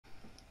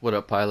What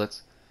up,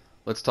 pilots?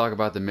 Let's talk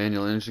about the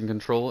manual engine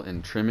control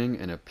and trimming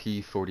in a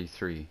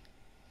P43.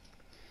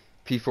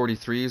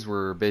 P43s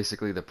were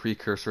basically the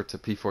precursor to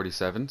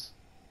P47s.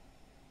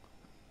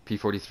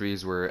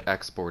 P43s were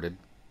exported.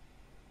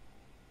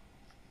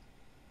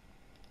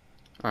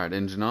 Alright,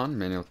 engine on,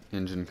 manual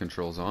engine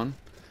controls on.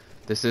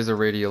 This is a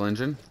radial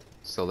engine,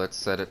 so let's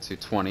set it to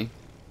 20.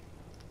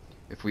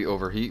 If we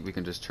overheat, we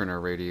can just turn our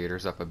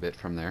radiators up a bit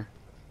from there.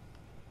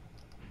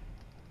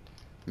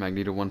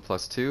 Magneto 1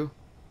 plus 2.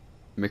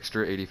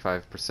 Mixture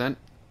 85%.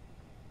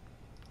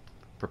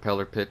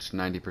 Propeller pitch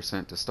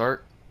 90% to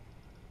start.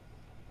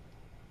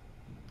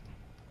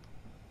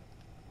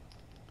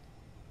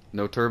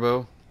 No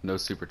turbo, no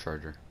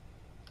supercharger.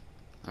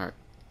 Alright,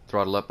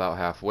 throttle up about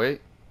halfway.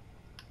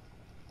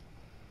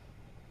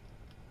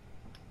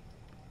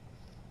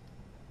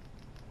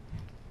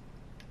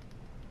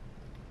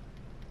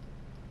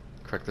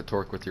 Correct the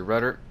torque with your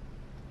rudder.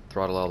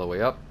 Throttle all the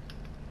way up.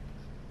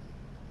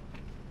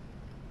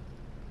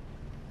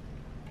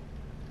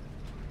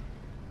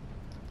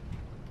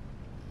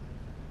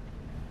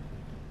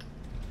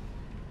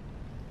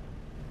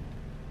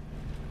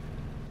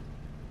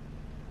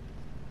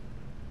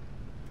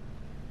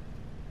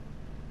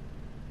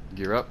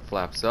 Gear up,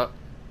 flaps up.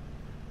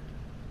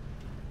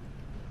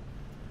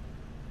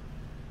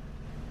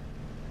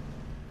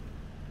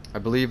 I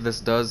believe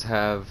this does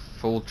have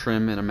full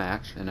trim in a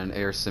match, in an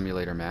air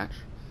simulator match,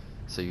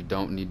 so you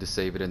don't need to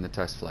save it in the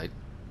test flight.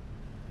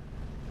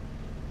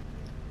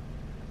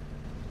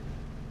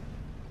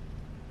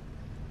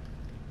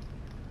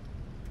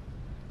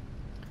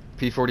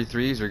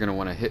 P43s you're going to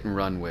want to hit and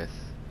run with,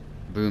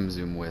 boom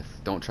zoom with.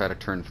 Don't try to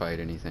turn fight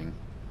anything.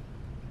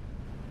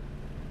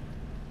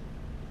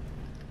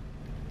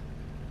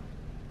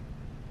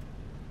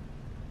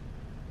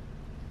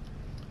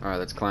 Alright,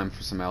 let's climb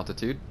for some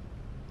altitude.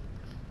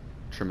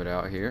 Trim it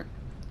out here.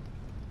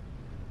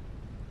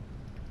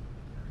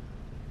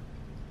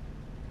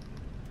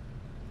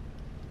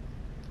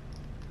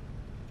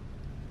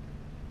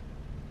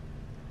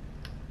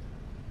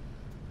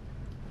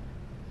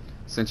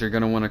 Since you're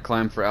going to want to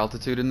climb for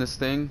altitude in this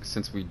thing,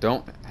 since we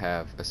don't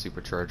have a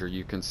supercharger,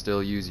 you can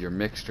still use your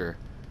mixture.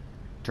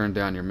 Turn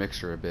down your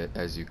mixture a bit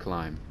as you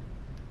climb.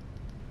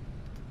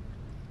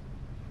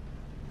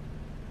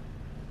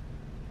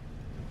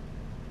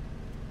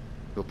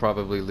 You'll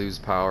probably lose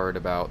power at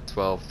about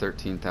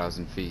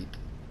 13,000 feet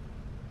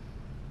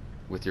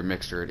with your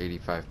mixture at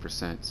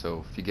 85%.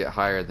 So if you get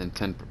higher than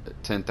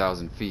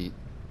 10,000 feet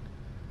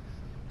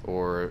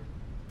or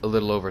a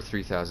little over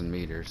 3,000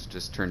 meters,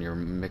 just turn your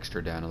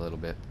mixture down a little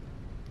bit.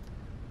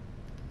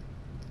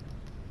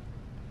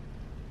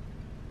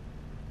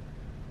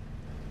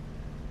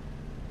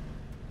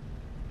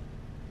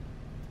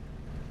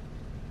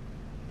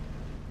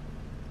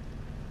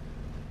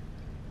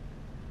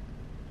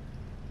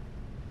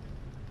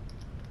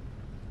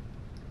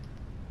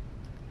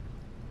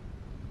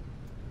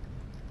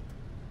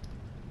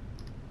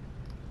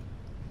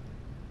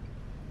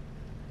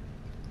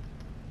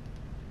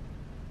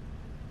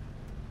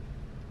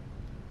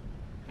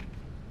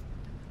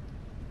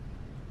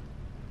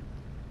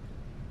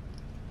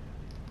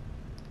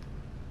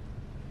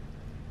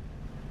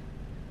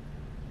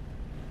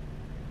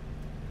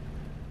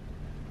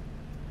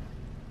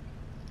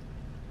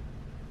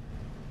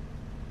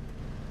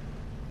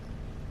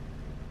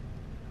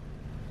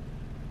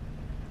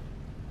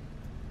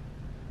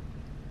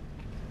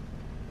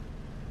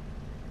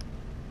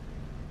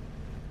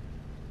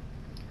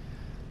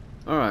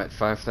 Alright,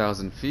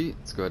 5,000 feet.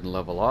 Let's go ahead and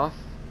level off.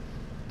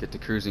 Get to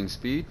cruising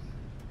speed.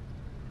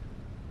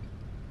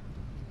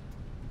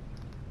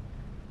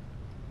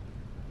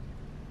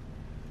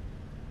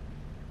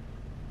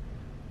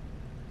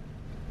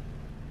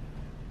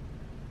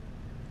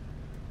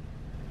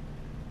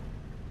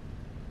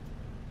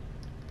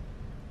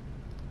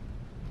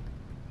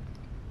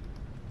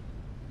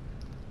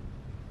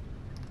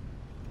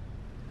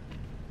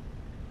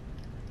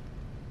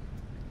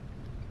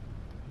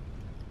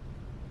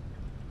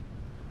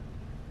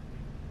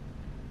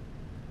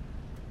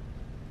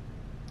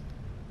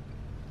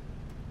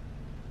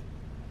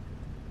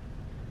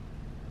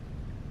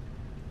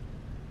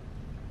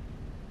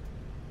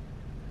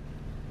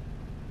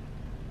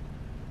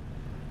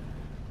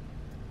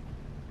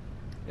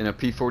 In a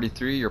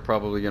P43, you're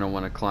probably going to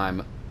want to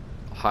climb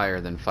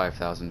higher than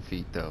 5,000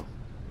 feet though.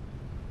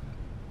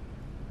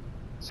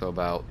 So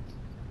about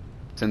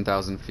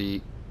 10,000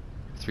 feet,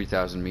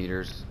 3,000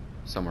 meters,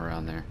 somewhere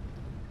around there.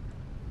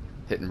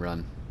 Hit and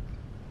run.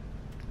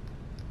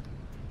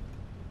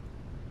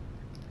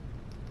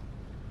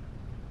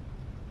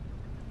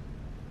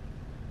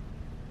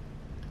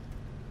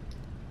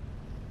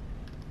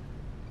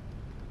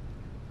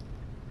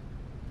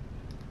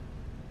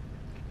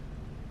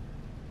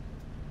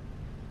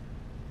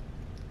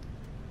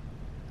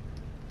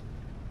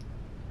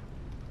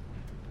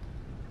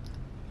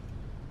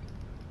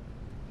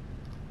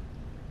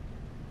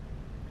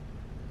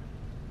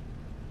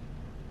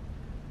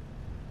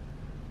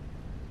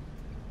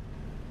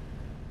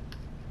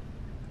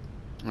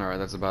 Alright,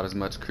 that's about as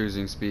much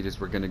cruising speed as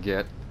we're gonna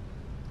get.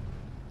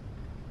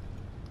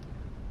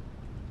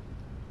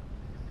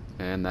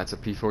 And that's a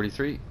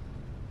P43.